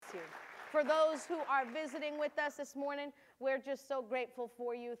For those who are visiting with us this morning, we're just so grateful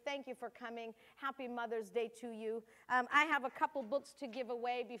for you. Thank you for coming. Happy Mother's Day to you. I have a couple books to give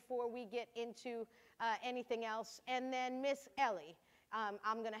away before we get into anything else. And then Miss Ellie,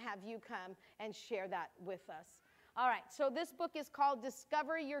 I'm going to have you come and share that with us. All right, so this book is called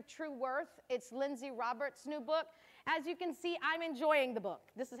Discover Your True Worth. It's Lindsay Roberts' new book. As you can see, I'm enjoying the book.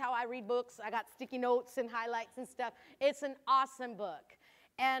 This is how I read books. I got sticky notes and highlights and stuff. It's an awesome book.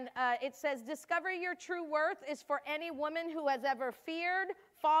 And it says, Discover Your True Worth is for any woman who has ever feared,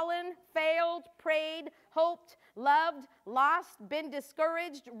 fallen, failed, prayed, hoped, loved, lost, been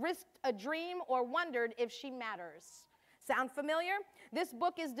discouraged, risked a dream, or wondered if she matters. Sound familiar? This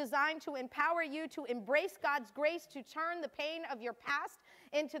book is designed to empower you to embrace God's grace, to turn the pain of your past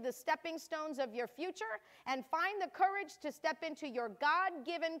into the stepping stones of your future, and find the courage to step into your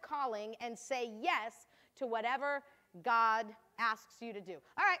God-given calling and say yes to whatever God asks you to do.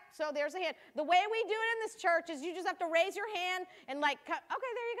 All right, so there's a hand. The way we do it in this church is you just have to raise your hand and okay,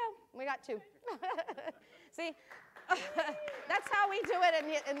 there you go. We got two. See, that's how we do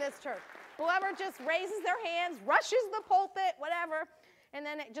it in this church. Whoever just raises their hands, rushes the pulpit, whatever, and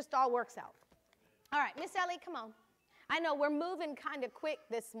then it just all works out. All right, Miss Ellie, come on. I know we're moving kind of quick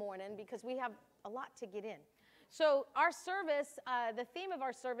this morning because we have a lot to get in. So our service, the theme of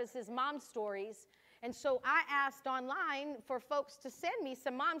our service is Mom Stories. And so I asked online for folks to send me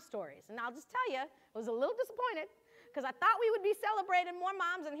some mom stories. And I'll just tell you, I was a little disappointed because I thought we would be celebrating more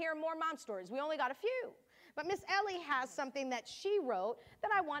moms and hearing more mom stories. We only got a few. But Miss Ellie has something that she wrote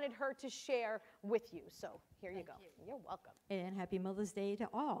that I wanted her to share with you. So here you go. You're welcome. And happy Mother's Day to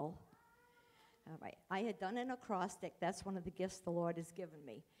all. All right. I had done an acrostic. That's one of the gifts the Lord has given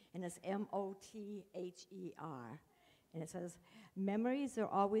me. And it's MOTHER. And it says, memories are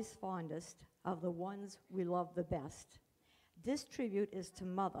always fondest of the ones we love the best. This tribute is to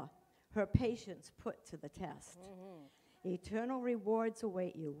Mother, her patience put to the test. Mm-hmm. Eternal rewards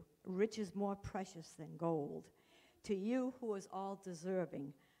await you, riches more precious than gold. To you who is all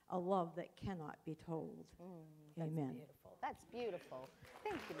deserving, a love that cannot be told. That's Amen. Beautiful. That's beautiful.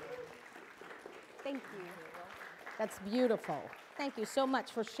 Thank you, Mary. Thank you. That's beautiful. Thank you so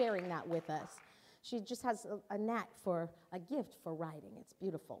much for sharing that with us. She just has a knack for a gift for writing. It's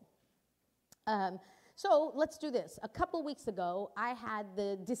beautiful. So let's do this. A couple weeks ago, I had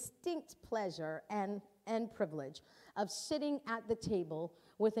the distinct pleasure and privilege of sitting at the table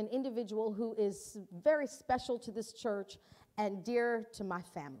with an individual who is very special to this church and dear to my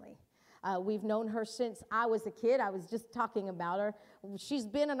family. We've known her since I was a kid. I was just talking about her. She's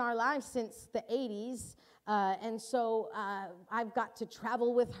been in our lives since the 80s, and so I've got to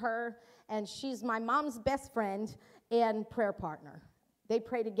travel with her, and she's my mom's best friend and prayer partner. They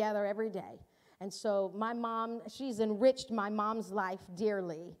pray together every day. And so my mom, she's enriched my mom's life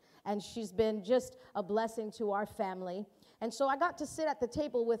dearly, and she's been just a blessing to our family. And so I got to sit at the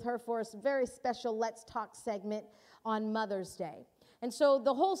table with her for a very special Let's Talk segment on Mother's Day. And so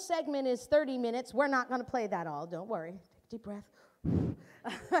the whole segment is 30 minutes. We're not going to play that all. Don't worry. Take a deep breath.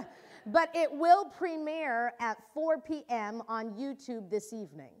 But it will premiere at 4 p.m. on YouTube this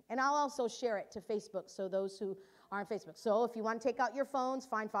evening. And I'll also share it to Facebook, so those who are on Facebook. So if you want to take out your phones,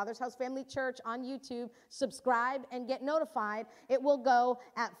 find Father's House Family Church on YouTube, subscribe, and get notified. It will go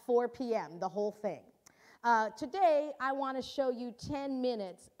at 4 p.m., the whole thing. Today, I want to show you 10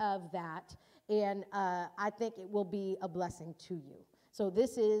 minutes of that, and I think it will be a blessing to you. So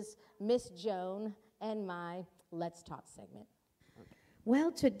this is Miss Joan and my Let's Talk segment.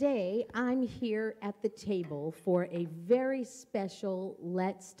 Well, today I'm here at the table for a very special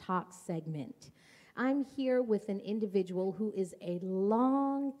Let's Talk segment. I'm here with an individual who is a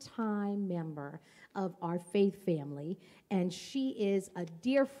long-time member of our faith family, and she is a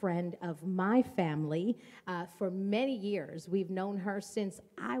dear friend of my family for many years. We've known her since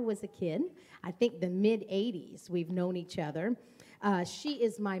I was a kid. I think the mid-'80s we've known each other. She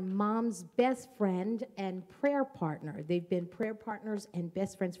is my mom's best friend and prayer partner. They've been prayer partners and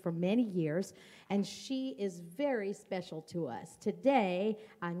best friends for many years, and she is very special to us. Today,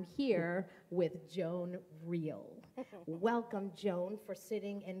 I'm here with Joan Reel. Welcome, Joan, for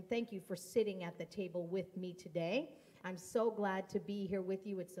sitting, and thank you for sitting at the table with me today. I'm so glad to be here with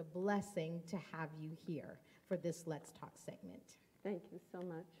you. It's a blessing to have you here for this Let's Talk segment. Thank you so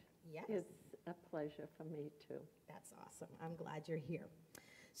much. Yes. It's a pleasure for me, too. That's awesome. I'm glad you're here.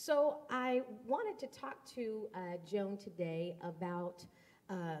 So I wanted to talk to Joan today about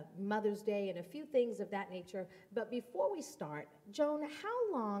Mother's Day and a few things of that nature. But before we start, Joan,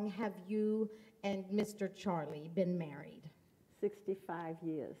 how long have you and Mr. Charlie been married? 65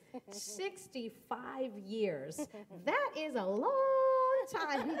 years. 65 years. That is a long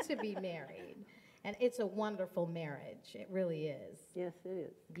time to be married. And it's a wonderful marriage. It really is. Yes, it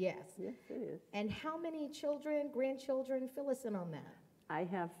is. Yes. Yes, it is. And how many children, grandchildren? Fill us in on that. I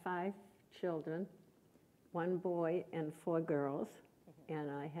have 5 children, 1 boy and 4 girls, and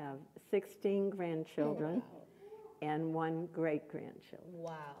I have 16 grandchildren and 1 great-grandchild.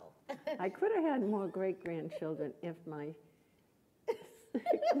 Wow. I could have had more great-grandchildren if my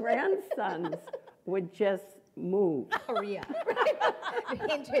grandsons would just move. Korea.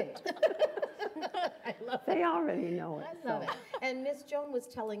 Hint, hint. I love it. They already know it. I love so. it. And Miss Joan was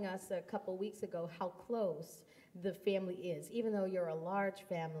telling us a couple weeks ago how close the family is. Even though you're a large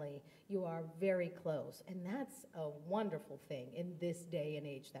family, you are very close. And that's a wonderful thing in this day and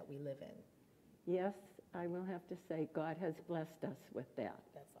age that we live in. Yes, I will have to say God has blessed us with that.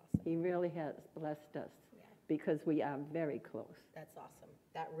 That's awesome. He really has blessed us because we are very close. That's awesome.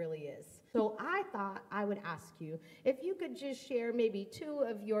 That really is. So I thought I would ask you if you could just share maybe 2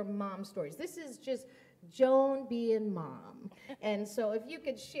 of your mom stories. This is just Joan being mom. And so if you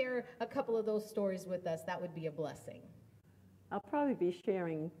could share a couple of those stories with us, that would be a blessing. I'll probably be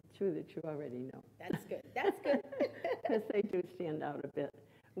sharing 2 that you already know That's good. That's good. because they do stand out a bit.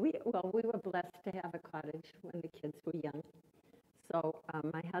 We were blessed to have a cottage when the kids were young. So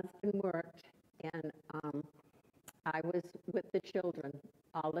my husband worked, and I was with the children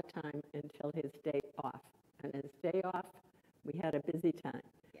all the time until his day off. And his day off, we had a busy time.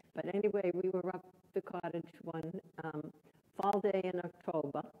 Yeah. But anyway, we were up the cottage one fall day in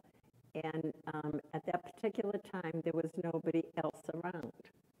October, and at that particular time, there was nobody else around.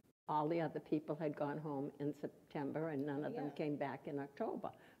 All the other people had gone home in September, and none of them came back in October,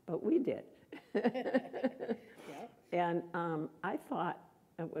 but we did. And I thought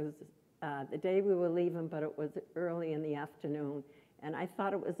it was the day we were leaving, but it was early in the afternoon, and I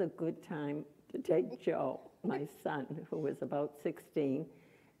thought it was a good time to take Joe, my son, who was about 16,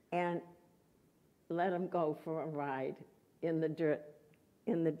 and let him go for a ride in the dirt,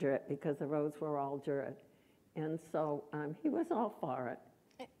 because the roads were all dirt. And so he was all for it,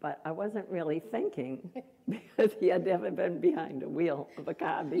 but I wasn't really thinking because he had never been behind a wheel of a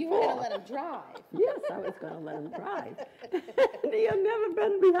car before. You were going to let him drive. Yes, I was going to let him drive. And he had never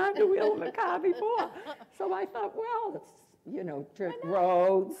been behind the wheel of a car before. So I thought, well, it's, dirt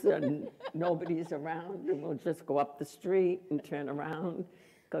roads and nobody's around, and we'll just go up the street and turn around,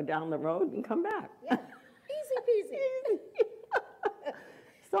 go down the road and come back. Yeah. Easy peasy.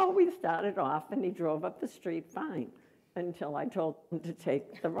 So we started off, and he drove up the street fine until I told him to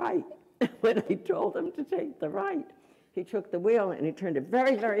take the right. When I told him to take the right, he took the wheel and he turned it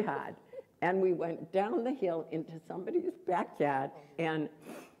very, very hard. And we went down the hill into somebody's backyard and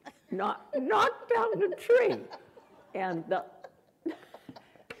knocked down a tree. And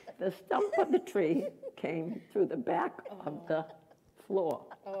the stump of the tree came through the back of the floor.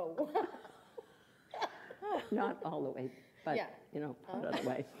 Oh. Not all the way, but, Yeah. part of the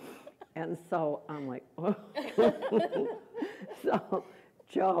way. And so I'm like, oh. So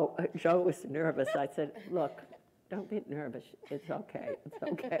Joe was nervous. I said, look, don't be nervous. It's okay. It's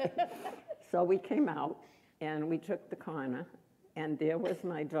okay. So we came out, and we took the corner, and there was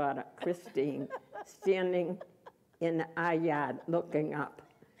my daughter, Christine, standing in our yard looking up.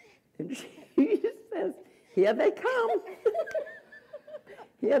 And she says, here they come.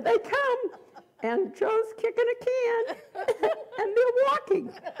 Here they come. And Joe's kicking a can, and they're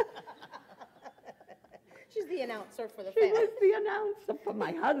walking. She's the announcer for the She family. was the announcer for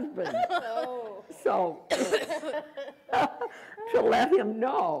my husband. Oh. So, to let him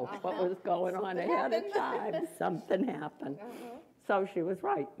know what was going on ahead of time, something happened. So she was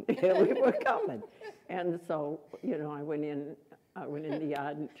right. Here we were coming. And so, I went in the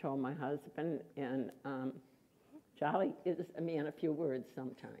yard and told my husband, and Charlie is a man of few words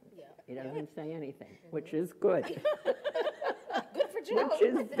sometimes. Yeah. He doesn't say anything, which is good. Good for Joe. Which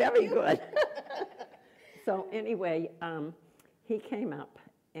is very good. So anyway, he came up,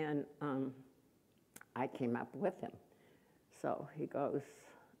 and I came up with him. So he goes,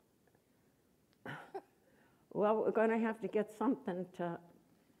 well, we're going to have to get something to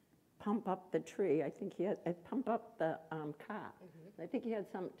pump up the tree. I think he had pump up the car. I think he had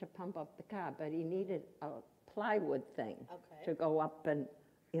something to pump up the car, but he needed a plywood thing to go up and,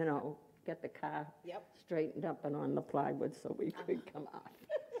 get the car straightened up and on the plywood so we could come off.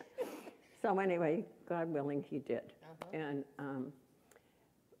 So anyway, God willing, he did. And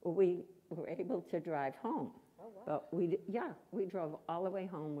we were able to drive home. But we drove all the way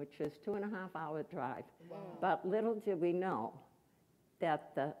home, which is 2.5-hour drive. Wow. But little did we know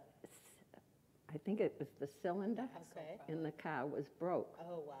that I think it was the cylinder Okay. in the car was broke.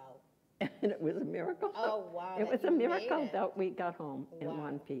 Oh, wow. And it was a miracle. Oh, wow, It that was a you made miracle it. that we got home in Wow.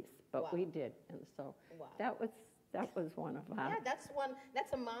 one piece, but Wow. we did. And so Wow. that was one of our, Yeah,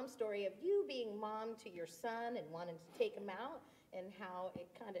 that's a mom story of you being mom to your son and wanting to take him out and how it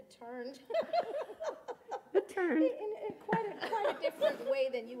kind of turned the turn. in quite a different way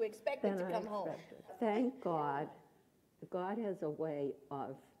than you expected than to I come home. expected. Thank God. God has a way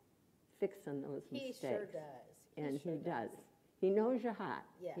of fixing those He mistakes. sure does. And sure he does. He knows your heart.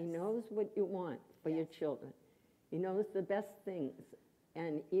 Yes. He knows what you want for your Yes. children. He knows the best things.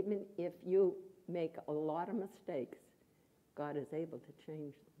 And even if you make a lot of mistakes, God is able to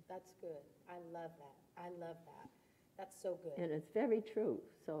change them. That's good. I love that. I love that. That's so good. And it's very true.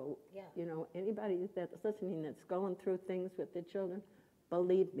 So, Yeah. you know, anybody that's listening that's going through things with their children,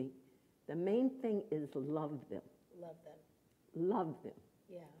 believe me, the main thing is love them. Love them. Love them.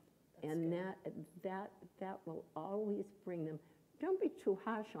 Yeah. That's And good. that will always bring them. Don't be too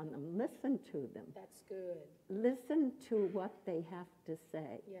harsh on them. Listen to them. That's good. Listen to what they have to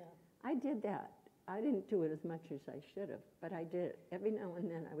say. Yeah. I did that. I didn't do it as much as I should have, but I did. Every now and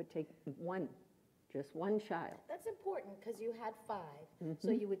then I would take just one child, That's important because you had 5. So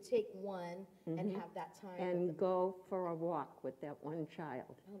you would take one and have that time with and them. go for a walk with that one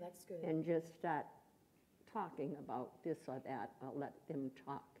child Oh, that's good. and just start talking about this or that, or let them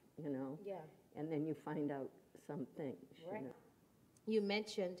talk, you know? Yeah. And then you find out some things, Right. you know? You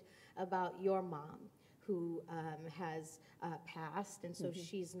mentioned about your mom who has passed, and so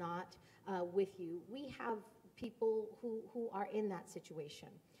she's not with you. We have people who are in that situation.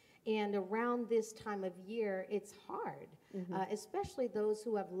 And around this time of year, it's hard, especially those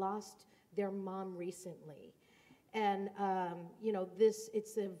who have lost their mom recently. And, you know,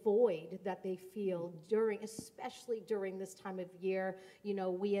 it's a void that they feel especially during this time of year. You know,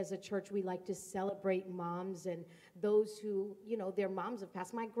 we as a church, we like to celebrate moms and those who, you know, their moms have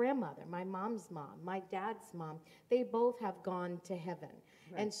passed. My grandmother, my mom's mom, my dad's mom, they both have gone to heaven.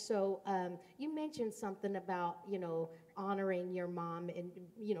 Right. And so you mentioned something about, you know, honoring your mom, and,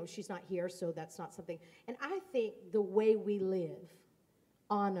 you know, she's not here, so that's not something. And I think the way we live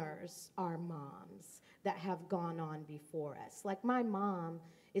honors our moms that have gone on before us. Like my mom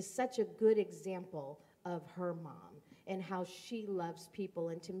is such a good example of her mom and how she loves people.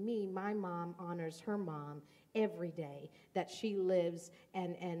 And to me, my mom honors her mom every day, that she lives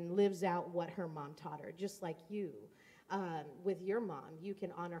and lives out what her mom taught her, just like you. With your mom, you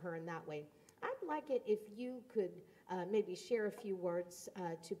can honor her in that way. I'd like it if you could maybe share a few words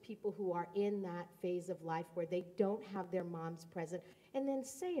to people who are in that phase of life where they don't have their moms present, and then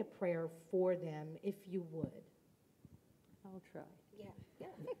say a prayer for them if you would. I'll try. Yeah.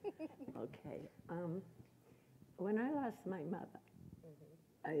 Yeah. Okay. When I lost my mother,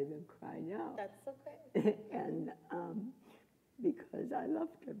 I even cried out. That's okay. And because I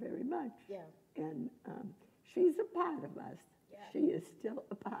loved her very much. Yeah. And she's a part of us. Yeah. She is still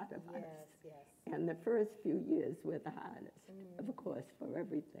a part of us. Yes. And the first few years were the hardest, of course, for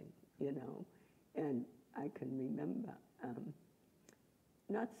everything, you know. And I can remember,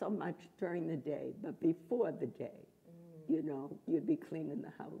 not so much during the day, but before the day, you know, you'd be cleaning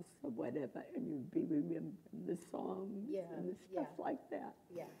the house or whatever, and you'd be remembering the songs Yeah, and the stuff yeah. like that.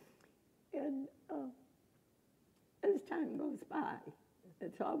 Yeah. And as time goes by,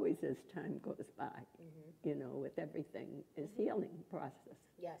 it's always as time goes by, you know, with everything is healing process,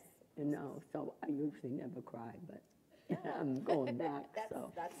 Yes. you know. So I usually never cry, but I'm going back,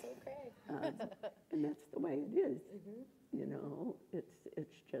 so. That's okay. And that's the way it is, you know.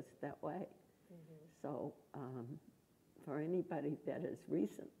 It's just that way. So for anybody that has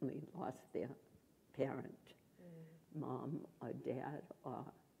recently lost their parent, mom or dad or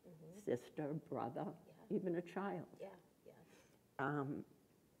sister, brother, even a child, Yeah. Yeah.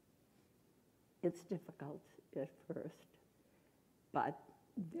 it's difficult at first, but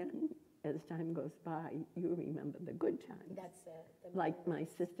then as time goes by, you remember the good times. That's Like my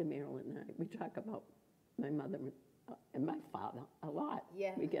sister Marilyn and I, we talk about my mother and my father a lot.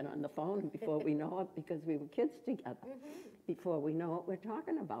 Yeah. We get on the phone, and before we know it, because we were kids together, before we know it, we're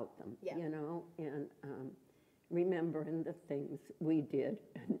talking about them, Yeah. you know, and remembering the things we did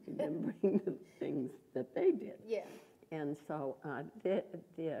and remembering the things that they did. Yeah. And so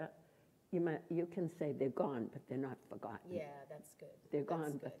you can say they're gone, but they're not forgotten. Yeah, that's good. They're That's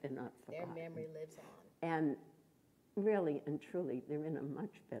gone, good. but they're not Their forgotten. memory lives on. And really and truly, they're in a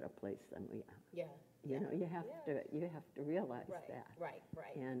much better place than we are. Yeah. You know, you have to realize Right. that. Right.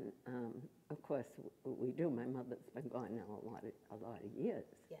 Right. And of course, we do. My mother's been gone now a lot of years.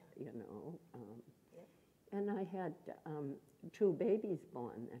 Yeah. You know, And I had 2 babies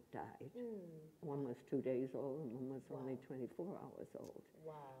born that died. One was 2 days old and one was only 24 hours old.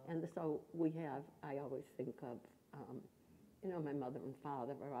 Wow. And so I always think of, my mother and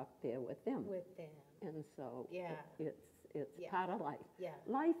father are up there with them. With them. And so Yeah. it's Yeah. part of life. Yeah.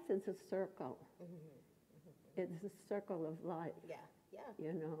 Life is a circle. It's a circle of life, Yeah. Yeah.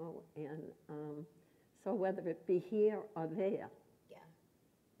 and so whether it be here or there, Yeah.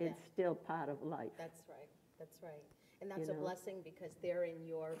 it's still part of life. That's right. That's right. And that's a know? blessing because they're in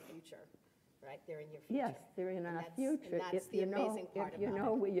your future, right? They're in your future. Yes, they're in And our that's- future. And that's If the you know, amazing part if you about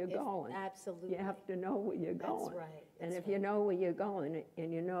know it. where you're If- going, Absolutely. you have to know where you're That's going. right. And That's if you right. know where you're going,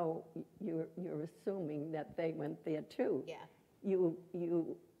 and you know you're assuming that they went there too, Yeah,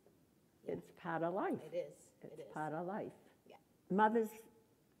 it's part of life. it is. It It's is. part of life. Yeah. Mothers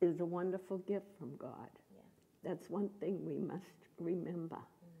is a wonderful gift from God. Yeah. That's one thing we must remember,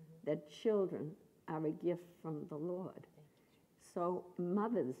 Mm-hmm. that children are a gift from the Lord. So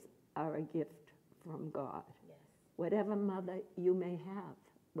mothers are a gift from God. Yes. Whatever mother you may have,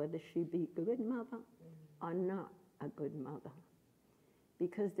 whether she be a good mother Mm-hmm. or not a good mother.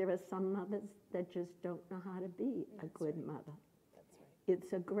 Because there are some mothers that just don't know how to be a good mother. That's right.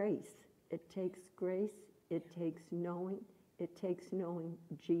 It's a grace. It takes grace. It takes knowing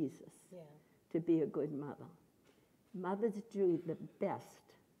Jesus Yeah. to be a good mother. Mothers do the best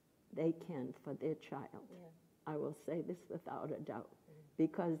they can for their child. Yeah. I will say this without a doubt,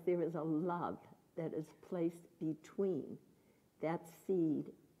 because there is a love that is placed between that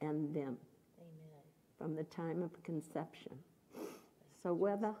seed and them Amen. from the time of conception. So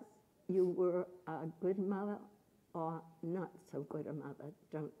whether you were a good mother or not so good a mother,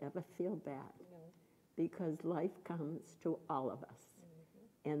 don't ever feel bad, No. because life comes to all of us,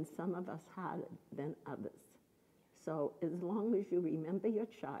 and some of us harder than others. So as long as you remember your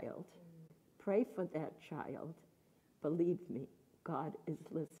child, pray for that child, believe me, God is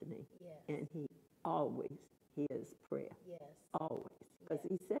listening, Yes. and He always hears prayer, Yes. always, because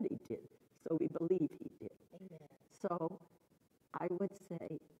He said He did, so we believe He did. Amen. So I would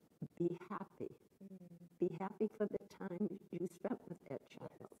say, be happy. Be happy for the time you spent with that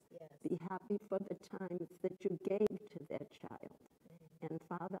child. Yes. Be happy for the times that you gave to that child. And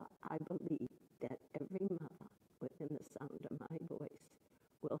Father, I believe that every mother within the sound of my voice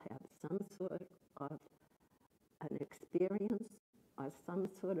will have some sort of an experience or some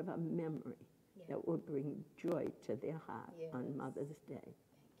sort of a memory Yeah. that will bring joy to their heart Yes. on Mother's Day.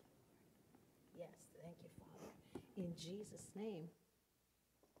 Yes. Thank you, Father. In Jesus' name.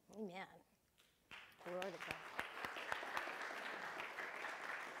 Amen. Glory to God.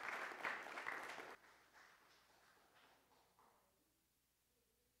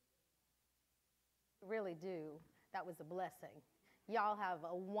 Really do. That was a blessing. Y'all have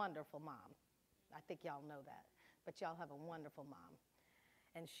a wonderful mom. I think y'all know that. But y'all have a wonderful mom.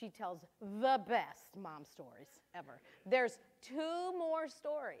 And she tells the best mom stories ever. There's 2 more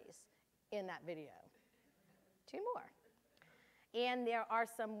stories in that video. 2 more. And there are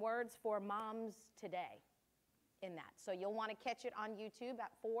some words for moms today in that. So you'll want to catch it on YouTube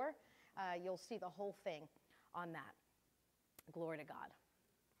at 4. You'll see the whole thing on that. Glory to God.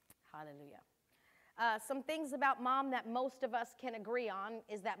 Hallelujah. Some things about mom that most of us can agree on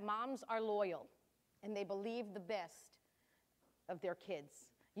is that moms are loyal and they believe the best of their kids.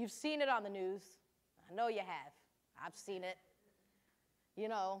 You've seen it on the news. I know you have. I've seen it. You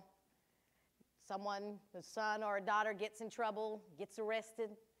know, someone, a son or a daughter gets in trouble, gets arrested,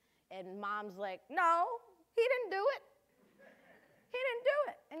 and mom's like, no, he didn't do it. He didn't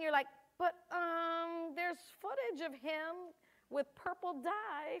do it. And you're like, but there's footage of him with purple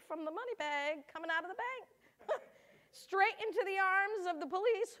dye from the money bag coming out of the bank. Straight into the arms of the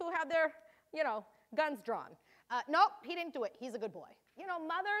police who have their, guns drawn. Nope, he didn't do it. He's a good boy.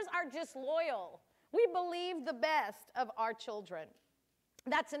 Mothers are just loyal. We believe the best of our children.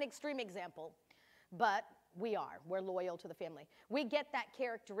 That's an extreme example, but we're loyal to the family. We get that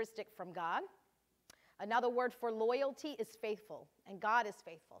characteristic from God. Another word for loyalty is faithful, and God is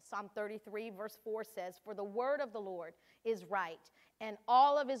faithful. Psalm 33 verse 4 says, "For the word of the Lord is right, and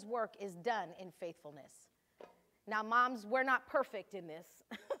all of his work is done in faithfulness." Now, moms, we're not perfect in this,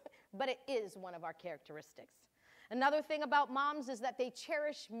 but it is one of our characteristics. Another thing about moms is that they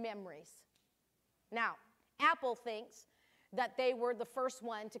cherish memories. Now, Apple thinks that they were the first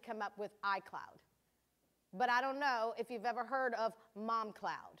one to come up with iCloud. But I don't know if you've ever heard of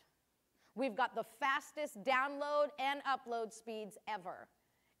MomCloud. We've got the fastest download and upload speeds ever.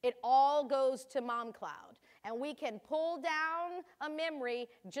 It all goes to MomCloud. And we can pull down a memory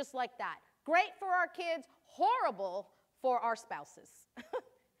just like that. Great for our kids, horrible for our spouses.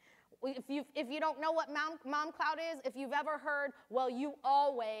 If you don't know what mom cloud is, if you've ever heard, well, you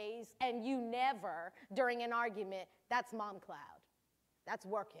always and you never during an argument, that's mom cloud. That's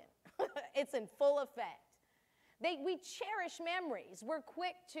working. It's in full effect. We cherish memories. We're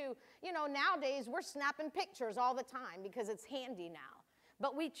quick to, nowadays we're snapping pictures all the time because it's handy now.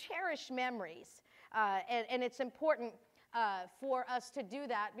 But we cherish memories, and it's important for us to do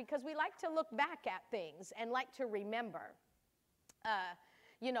that because we like to look back at things and like to remember.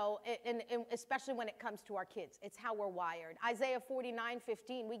 And especially when it comes to our kids. It's how we're wired. Isaiah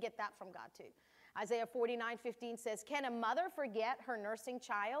 49:15, we get that from God too. Isaiah 49:15 says, "Can a mother forget her nursing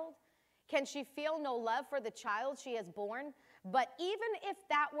child? Can she feel no love for the child she has born? But even if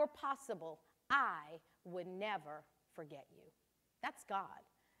that were possible, I would never forget you." That's God.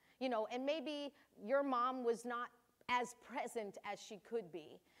 And maybe your mom was not as present as she could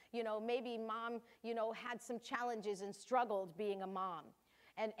be. Maybe mom, had some challenges and struggled being a mom.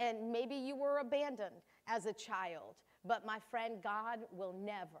 And maybe you were abandoned as a child. But my friend, God will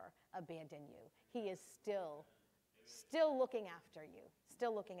never abandon you. He is still looking after you,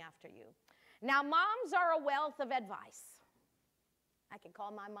 still looking after you. Now, moms are a wealth of advice. I can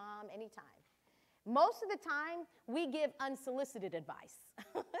call my mom anytime. Most of the time, we give unsolicited advice.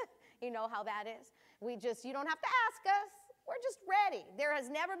 You know how that is? You don't have to ask us. We're just ready. There has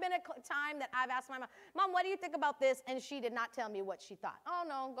never been a time that I've asked my mom, "Mom, what do you think about this?" And she did not tell me what she thought. "Oh,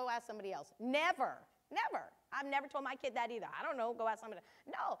 no, go ask somebody else." Never. I've never told my kid that either. "I don't know, go ask somebody else."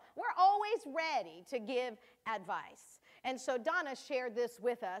 No, we're always ready to give advice. And so Donna shared this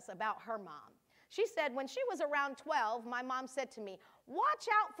with us about her mom. She said, when she was around 12, my mom said to me, "Watch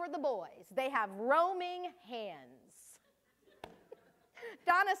out for the boys. They have roaming hands."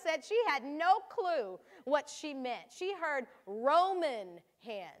 Donna said she had no clue what she meant. She heard Roman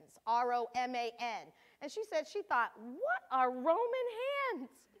hands, R-O-M-A-N. And she said she thought, "What are Roman hands?"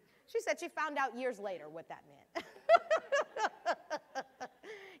 She said she found out years later what that meant.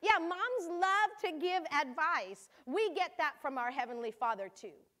 Yeah, moms love to give advice. We get that from our Heavenly Father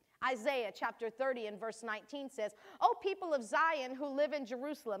too. Isaiah chapter 30 and verse 19 says, "O people of Zion who live in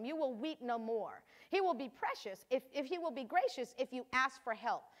Jerusalem, you will weep no more. He will be precious if he will be gracious if you ask for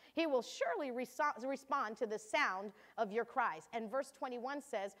help. He will surely respond to the sound of your cries." And verse 21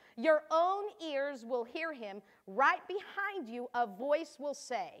 says, "Your own ears will hear him. Right behind you a voice will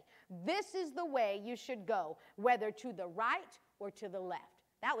say, 'This is the way you should go, whether to the right or to the left.'"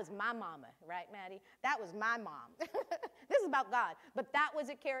 That was my mama, right, Maddie? That was my mom. This is about God, but that was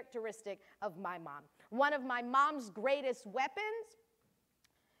a characteristic of my mom. One of my mom's greatest weapons,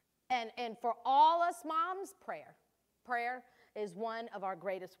 and for all us moms, prayer. Prayer is one of our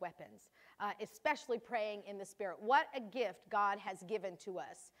greatest weapons, especially praying in the Spirit. What a gift God has given to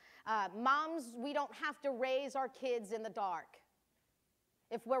us. Moms, we don't have to raise our kids in the dark.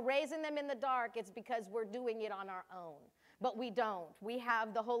 If we're raising them in the dark, it's because we're doing it on our own. But we don't. We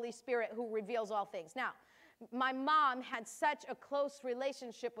have the Holy Spirit who reveals all things. Now, my mom had such a close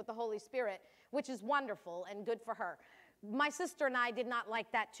relationship with the Holy Spirit, which is wonderful and good for her. My sister and I did not like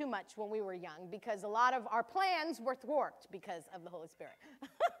that too much when we were young because a lot of our plans were thwarted because of the Holy Spirit.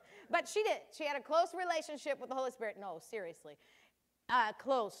 But she did. She had a close relationship with the Holy Spirit. No, seriously. A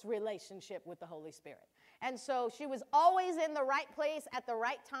close relationship with the Holy Spirit. And so she was always in the right place at the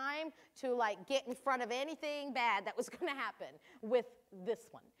right time to get in front of anything bad that was going to happen with this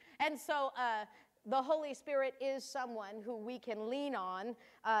one. And so the Holy Spirit is someone who we can lean on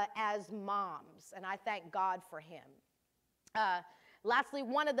as moms, and I thank God for him. Lastly,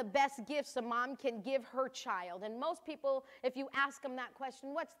 one of the best gifts a mom can give her child, and most people, if you ask them that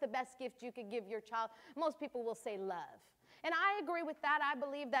question, what's the best gift you could give your child? Most people will say love. And I agree with that. I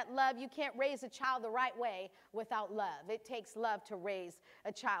believe that love, you can't raise a child the right way without love. It takes love to raise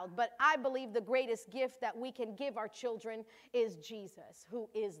a child. But I believe the greatest gift that we can give our children is Jesus, who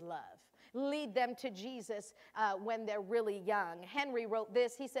is love. Lead them to Jesus when they're really young. Henry wrote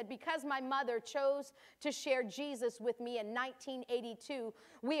this. He said, "Because my mother chose to share Jesus with me in 1982,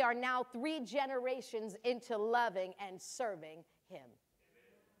 we are now 3 generations into loving and serving him."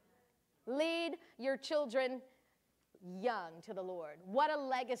 Amen. Lead your children young to the Lord. What a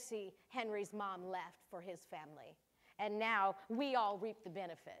legacy Henry's mom left for his family. And now we all reap the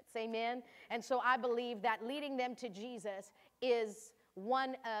benefits. Amen? And so I believe that leading them to Jesus is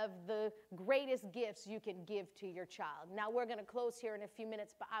one of the greatest gifts you can give to your child. Now we're going to close here in a few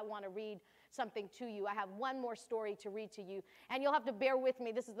minutes, but I want to read something to you. I have one more story to read to you, and you'll have to bear with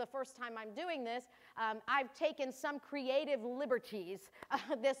me. This is the first time I'm doing this. I've taken some creative liberties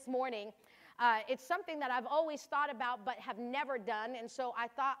this morning. It's something that I've always thought about but have never done, and so I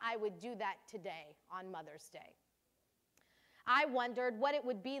thought I would do that today on Mother's Day. I wondered what it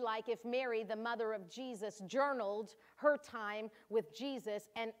would be like if Mary, the mother of Jesus, journaled her time with Jesus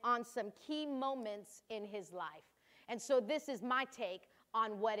and on some key moments in his life. And so this is my take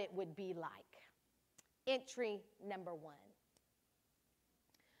on what it would be like. Entry number 1.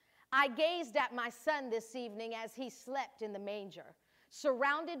 I gazed at my son this evening as he slept in the manger,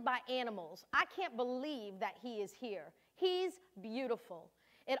 surrounded by animals. I can't believe that he is here. He's beautiful.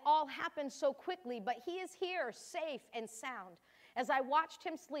 It all happened so quickly, but he is here, safe and sound. As I watched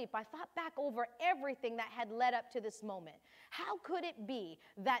him sleep, I thought back over everything that had led up to this moment. How could it be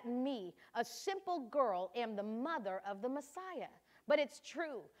that me, a simple girl, am the mother of the Messiah? But it's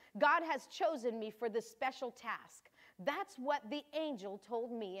true. God has chosen me for this special task. That's what the angel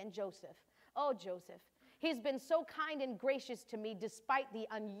told me and Joseph. Oh, Joseph, he's been so kind and gracious to me despite the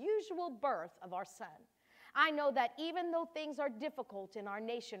unusual birth of our son. I know that even though things are difficult in our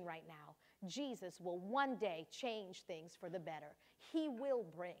nation right now, Jesus will one day change things for the better. He will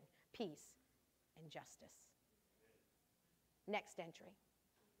bring peace and justice. Next entry.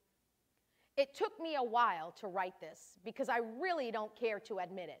 It took me a while to write this because I really don't care to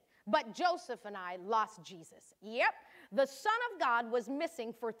admit it. But Joseph and I lost Jesus. Yep, the Son of God was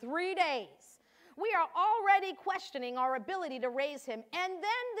missing for 3 days. We are already questioning our ability to raise him, and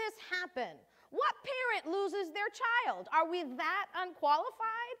then this happened. What parent loses their child? Are we that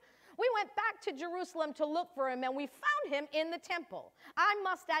unqualified? We went back to Jerusalem to look for him, and we found him in the temple. I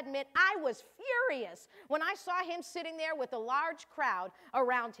must admit, I was furious when I saw him sitting there with a large crowd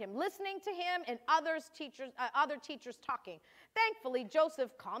around him, listening to him and other teachers talking. Thankfully,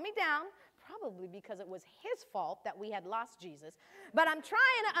 Joseph calmed me down, probably because it was his fault that we had lost Jesus. But I'm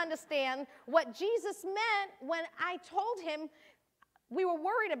trying to understand what Jesus meant when I told him we were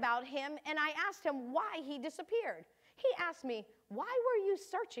worried about him, and I asked him why he disappeared. He asked me, "Why were you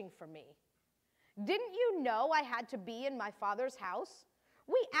searching for me? Didn't you know I had to be in my Father's house?"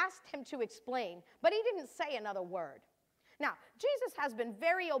 We asked him to explain, but he didn't say another word. Now, Jesus has been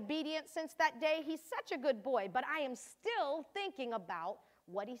very obedient since that day. He's such a good boy, but I am still thinking about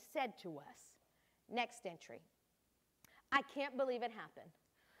what he said to us. Next entry. I can't believe it happened.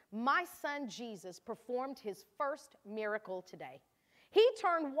 My son Jesus performed his first miracle today. He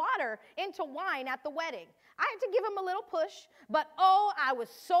turned water into wine at the wedding. I had to give him a little push, but oh, I was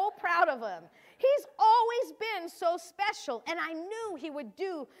so proud of him. He's always been so special, and I knew he would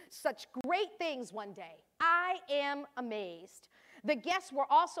do such great things one day. I am amazed. The guests were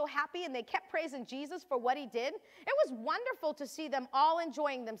also happy, and they kept praising Jesus for what he did. It was wonderful to see them all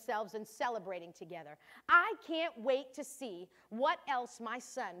enjoying themselves and celebrating together. I can't wait to see what else my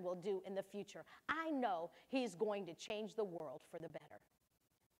son will do in the future. I know he's going to change the world for the better.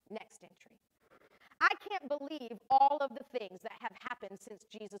 Next entry. I can't believe all of the things that have happened since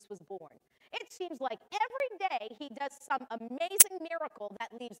Jesus was born. It seems like every day he does some amazing miracle that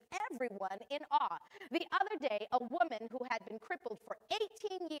leaves everyone in awe. The other day, a woman who had been crippled for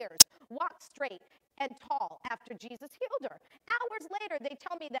 18 years walked straight and tall after Jesus healed her. Hours later, they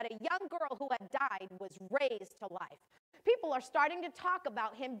tell me that a young girl who had died was raised to life. People are starting to talk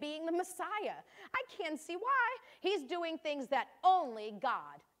about him being the Messiah. I can't see why. He's doing things that only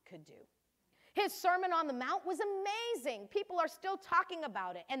God could do. His Sermon on the Mount was amazing. People are still talking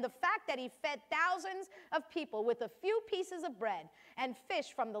about it. And the fact that he fed thousands of people with a few pieces of bread and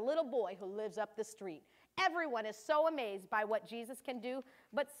fish from the little boy who lives up the street. Everyone is so amazed by what Jesus can do,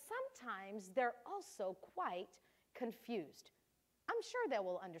 but sometimes they're also quite confused. I'm sure they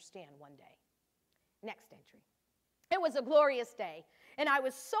will understand one day. Next entry. It was a glorious day, and I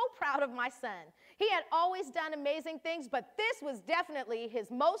was so proud of my son. He had always done amazing things, but this was definitely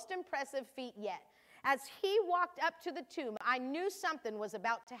his most impressive feat yet. As he walked up to the tomb, I knew something was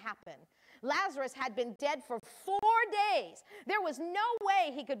about to happen. Lazarus had been dead for 4 days. There was no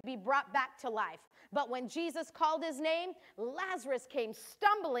way he could be brought back to life. But when Jesus called his name, Lazarus came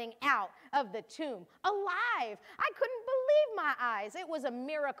stumbling out of the tomb, alive. I couldn't believe my eyes. It was a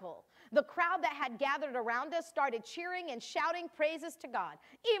miracle. The crowd that had gathered around us started cheering and shouting praises to God.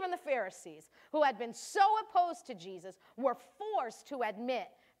 Even the Pharisees, who had been so opposed to Jesus, were forced to admit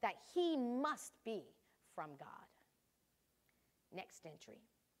that he must be from God. Next entry.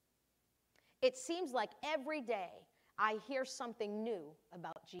 It seems like every day I hear something new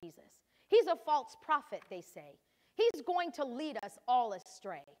about Jesus. He's a false prophet, they say. He's going to lead us all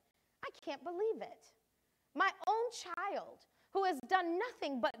astray. I can't believe it. My own child, who has done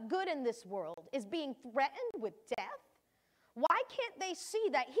nothing but good in this world, is being threatened with death? Why can't they see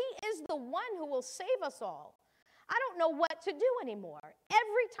that he is the one who will save us all? I don't know what to do anymore.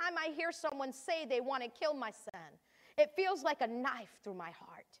 Every time I hear someone say they want to kill my son, it feels like a knife through my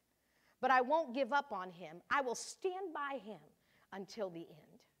heart. But I won't give up on him. I will stand by him until the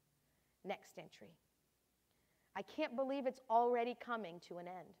end. Next entry. I can't believe it's already coming to an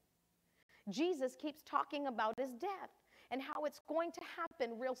end. Jesus keeps talking about his death and how it's going to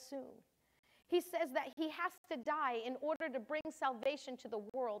happen real soon. He says that he has to die in order to bring salvation to the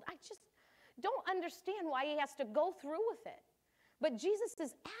world. I just don't understand why he has to go through with it. But Jesus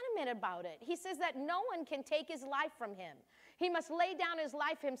is adamant about it. He says that no one can take his life from him. He must lay down his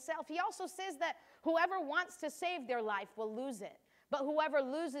life himself. He also says that whoever wants to save their life will lose it. But whoever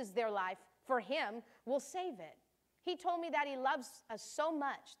loses their life for him will save it. He told me that he loves us so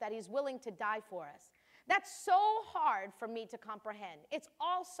much that he's willing to die for us. That's so hard for me to comprehend. It's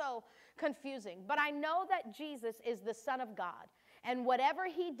also confusing. But I know that Jesus is the Son of God, and whatever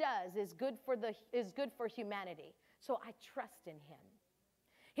he does is good for humanity. So I trust in him.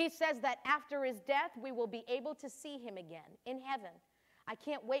 He says that after his death, we will be able to see him again in heaven. I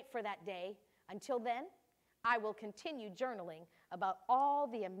can't wait for that day. Until then, I will continue journaling about all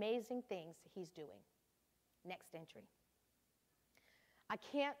the amazing things he's doing. Next entry. I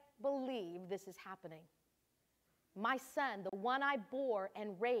can't believe this is happening. My son, the one I bore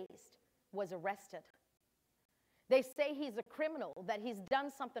and raised, was arrested. They say he's a criminal, that he's done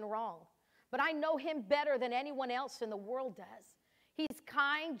something wrong. But I know him better than anyone else in the world does. He's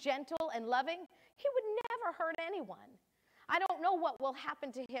kind, gentle, and loving. He would never hurt anyone. I don't know what will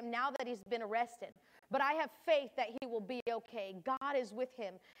happen to him now that he's been arrested, but I have faith that he will be okay. God is with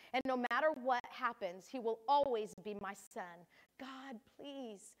him, and no matter what happens, he will always be my son. God,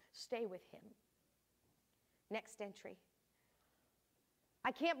 please stay with him. Next entry.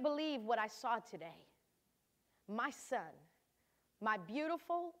 I can't believe what I saw today. My son, my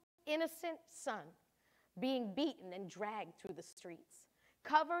beautiful, innocent son, being beaten and dragged through the streets,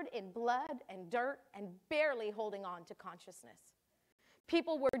 covered in blood and dirt and barely holding on to consciousness.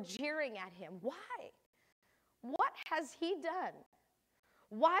 People were jeering at him. Why? What has he done?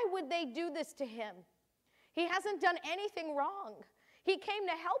 Why would they do this to him? He hasn't done anything wrong. He came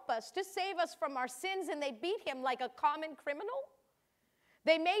to help us, to save us from our sins, and they beat him like a common criminal.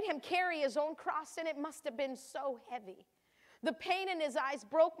 They made him carry his own cross, and it must have been so heavy. The pain in his eyes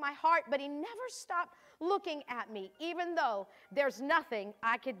broke my heart, but he never stopped looking at me, even though there's nothing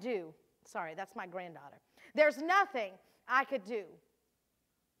I could do. Sorry, that's my granddaughter. There's nothing I could do.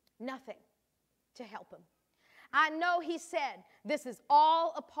 Nothing to help him. I know he said this is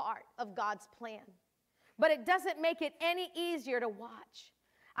all a part of God's plan, but it doesn't make it any easier to watch.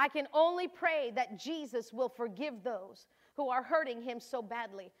 I can only pray that Jesus will forgive those who are hurting him so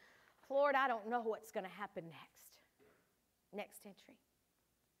badly. Lord, I don't know what's going to happen next. Next entry.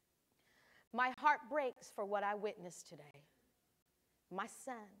 My heart breaks for what I witnessed today. My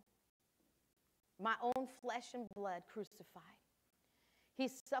son, my own flesh and blood crucified. He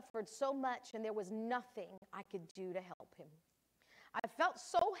suffered so much, and there was nothing I could do to help him. I felt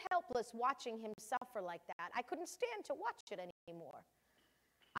so helpless watching him suffer like that. I couldn't stand to watch it anymore.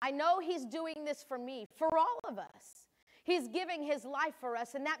 I know he's doing this for me, for all of us. He's giving his life for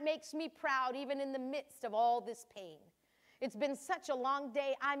us, and that makes me proud even in the midst of all this pain. It's been such a long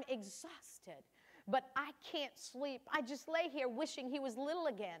day. I'm exhausted, but I can't sleep. I just lay here wishing he was little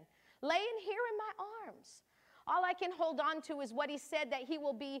again, laying here in my arms. All I can hold on to is what he said, that we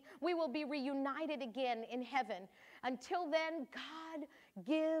will be reunited again in heaven. Until then, God,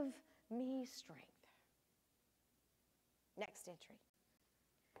 give me strength. Next entry.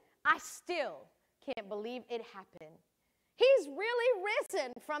 I still can't believe it happened. He's really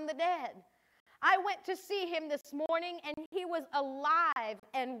risen from the dead. I went to see him this morning, and he was alive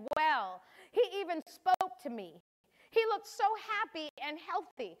and well. He even spoke to me. He looked so happy and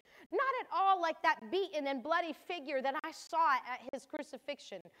healthy, not at all like that beaten and bloody figure that I saw at his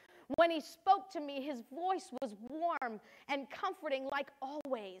crucifixion. When he spoke to me, his voice was warm and comforting like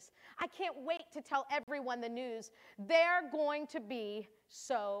always. I can't wait to tell everyone the news. They're going to be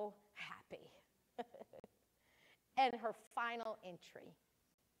so happy. And her final entry.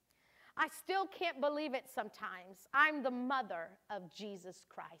 I still can't believe it sometimes. I'm the mother of Jesus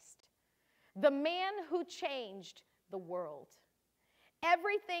Christ, the man who changed the world.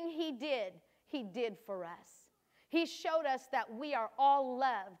 Everything he did for us. He showed us that we are all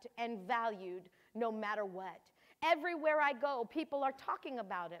loved and valued no matter what. Everywhere I go, people are talking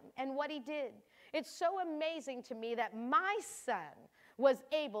about him and what he did. It's so amazing to me that my son was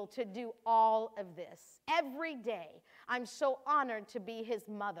able to do all of this. Every day, I'm so honored to be his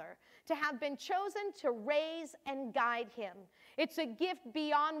mother, to have been chosen to raise and guide him. It's a gift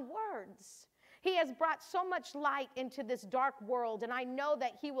beyond words. He has brought so much light into this dark world, and I know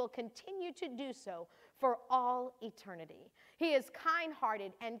that he will continue to do so for all eternity. He is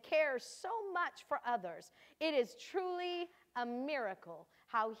kind-hearted and cares so much for others. It is truly a miracle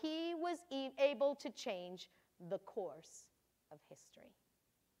how he was able to change the course of history.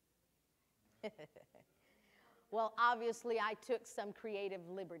 Well, obviously, I took some creative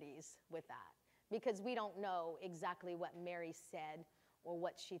liberties with that because we don't know exactly what Mary said or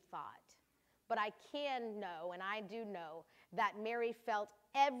what she thought. But I can know, and I do know, that Mary felt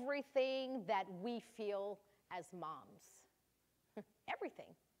everything that we feel as moms.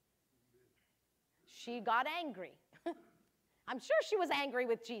 Everything. She got angry. I'm sure she was angry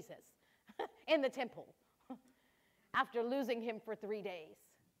with Jesus in the temple after losing him for 3 days.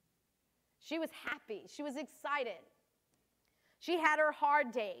 She was happy. She was excited. She had her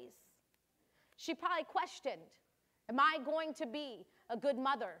hard days. She probably questioned, am I going to be a good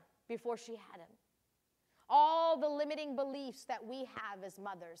mother before she had him? All the limiting beliefs that we have as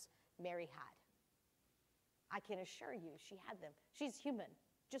mothers, Mary had. I can assure you she had them. She's human,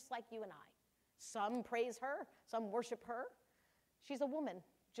 just like you and I. Some praise her, some worship her. She's a woman,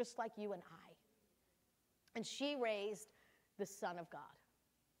 just like you and I. And she raised the Son of God.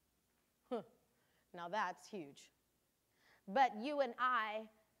 Now that's huge. But you and I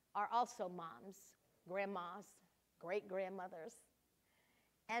are also moms, grandmas, great-grandmothers.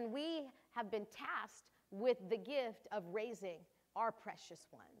 And we have been tasked with the gift of raising our precious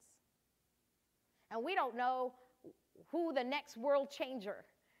ones. And we don't know who the next world changer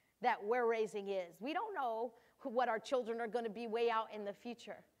that we're raising is. We don't know what our children are going to be way out in the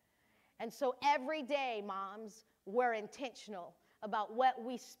future. And so every day, moms, we're intentional about what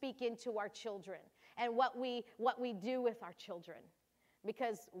we speak into our children and what we do with our children.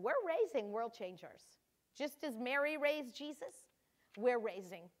 Because we're raising world changers. Just as Mary raised Jesus, we're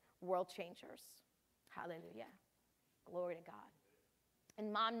raising world changers. Hallelujah. Glory to God.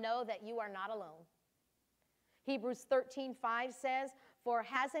 And mom, know that you are not alone. Hebrews 13:5 says, for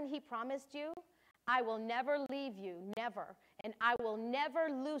hasn't he promised you, I will never leave you, never, and I will never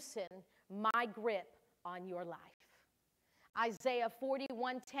loosen my grip on your life. Isaiah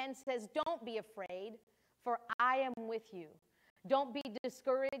 41:10 says, don't be afraid, for I am with you. Don't be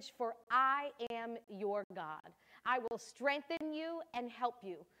discouraged, for I am your God. I will strengthen you and help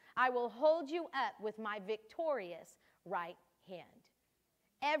you. I will hold you up with my victorious right hand.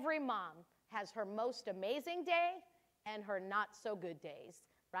 Every mom has her most amazing day and her not so good days.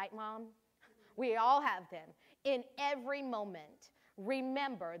 Right, Mom? We all have them. In every moment,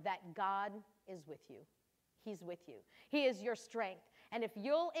 remember that God is with you. He's with you. He is your strength. And if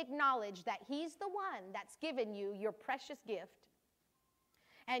you'll acknowledge that he's the one that's given you your precious gift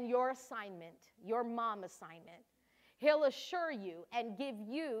and your assignment, your mom assignment, he'll assure you and give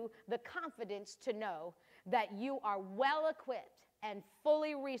you the confidence to know that you are well equipped and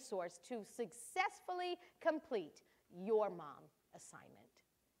fully resourced to successfully complete your mom assignment.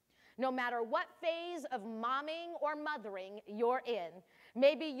 No matter what phase of momming or mothering you're in,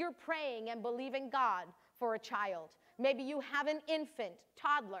 maybe you're praying and believing God for a child. Maybe you have an infant,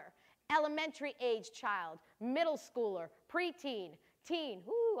 toddler, elementary age child, middle schooler, preteen, teen,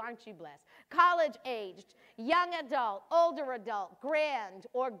 ooh, aren't you blessed? College aged, young adult, older adult, grand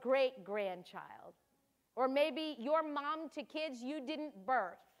or great grandchild. Or maybe you're mom to kids you didn't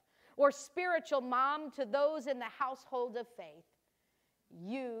birth, or spiritual mom to those in the household of faith.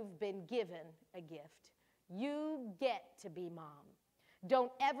 You've been given a gift. You get to be mom.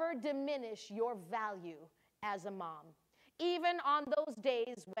 Don't ever diminish your value as a mom, even on those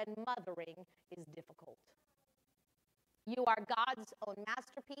days when mothering is difficult. You are God's own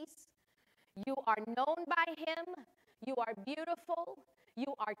masterpiece. You are known by him. You are beautiful.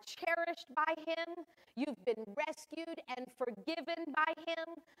 You are cherished by him. You've been rescued and forgiven by him.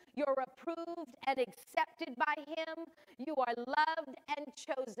 You're approved and accepted by him. You are loved and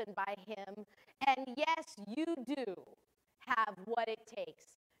chosen by him. And yes, you do have what it takes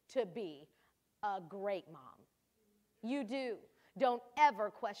to be a great mom. You do. Don't ever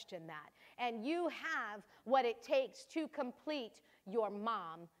question that. And you have what it takes to complete your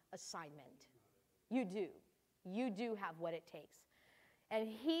mom assignment. You do. You do have what it takes. And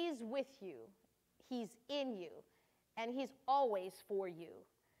he's with you. He's in you. And he's always for you.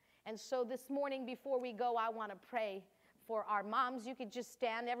 And so this morning before we go, I want to pray for our moms. You could just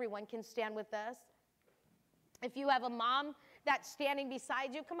stand. Everyone can stand with us. If you have a mom that's standing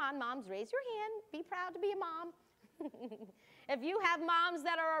beside you, come on, moms, raise your hand. Be proud to be a mom. If you have moms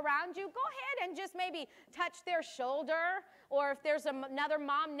that are around you, go ahead and just maybe touch their shoulder. Or if there's another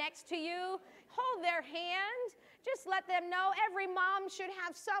mom next to you, hold their hand. Just let them know every mom should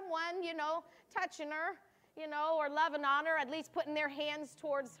have someone, touching her, or loving on her, at least putting their hands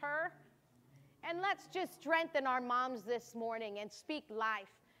towards her. And let's just strengthen our moms this morning and speak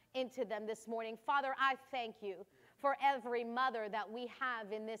life into them this morning. Father, I thank you for every mother that we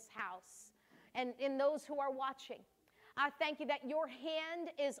have in this house and in those who are watching. I thank you that your hand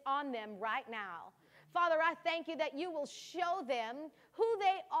is on them right now. Father, I thank you that you will show them who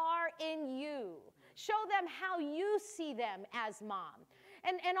they are in you. Show them how you see them as mom.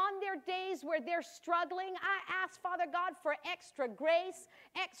 And on their days where they're struggling, I ask, Father God, for extra grace,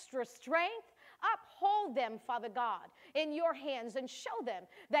 extra strength. Uphold them, Father God, in your hands and show them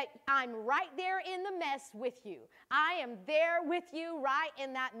that I'm right there in the mess with you. I am there with you right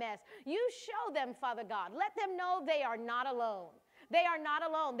in that mess. You show them, Father God. Let them know they are not alone. They are not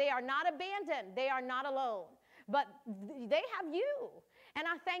alone. They are not abandoned. They are not alone. But they have you. And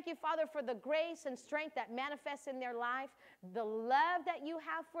I thank you, Father, for the grace and strength that manifests in their life, the love that you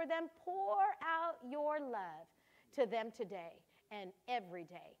have for them. Pour out your love to them today and every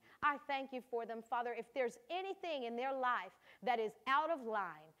day. I thank you for them, Father. If there's anything in their life that is out of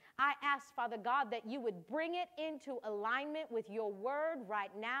line, I ask, Father God, that you would bring it into alignment with your word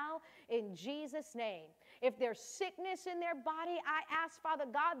right now in Jesus' name. If there's sickness in their body, I ask, Father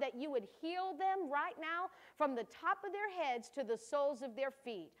God, that you would heal them right now from the top of their heads to the soles of their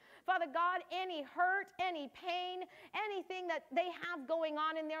feet. Father God, any hurt, any pain, anything that they have going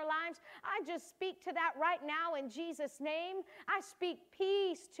on in their lives, I just speak to that right now in Jesus' name. I speak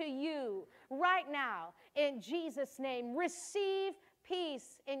peace to you right now in Jesus' name. Receive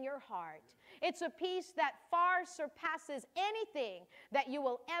peace in your heart. It's a peace that far surpasses anything that you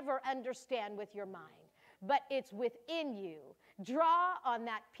will ever understand with your mind. But it's within you. Draw on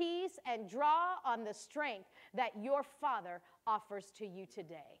that peace and draw on the strength that your Father offers to you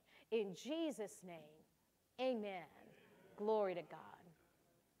today. In Jesus' name, amen. Glory to God.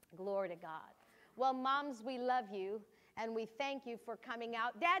 Glory to God. Well, moms, we love you, and we thank you for coming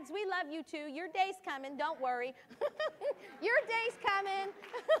out. Dads, we love you too. Your day's coming. Don't worry. Your day's coming.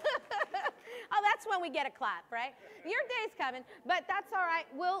 Oh, that's when we get a clap, right? Your day's coming, but that's all right.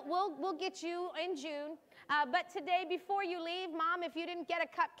 We'll get you in June. But today, before you leave, Mom, if you didn't get a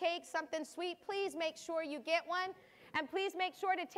cupcake, something sweet, please make sure you get one. And please make sure to take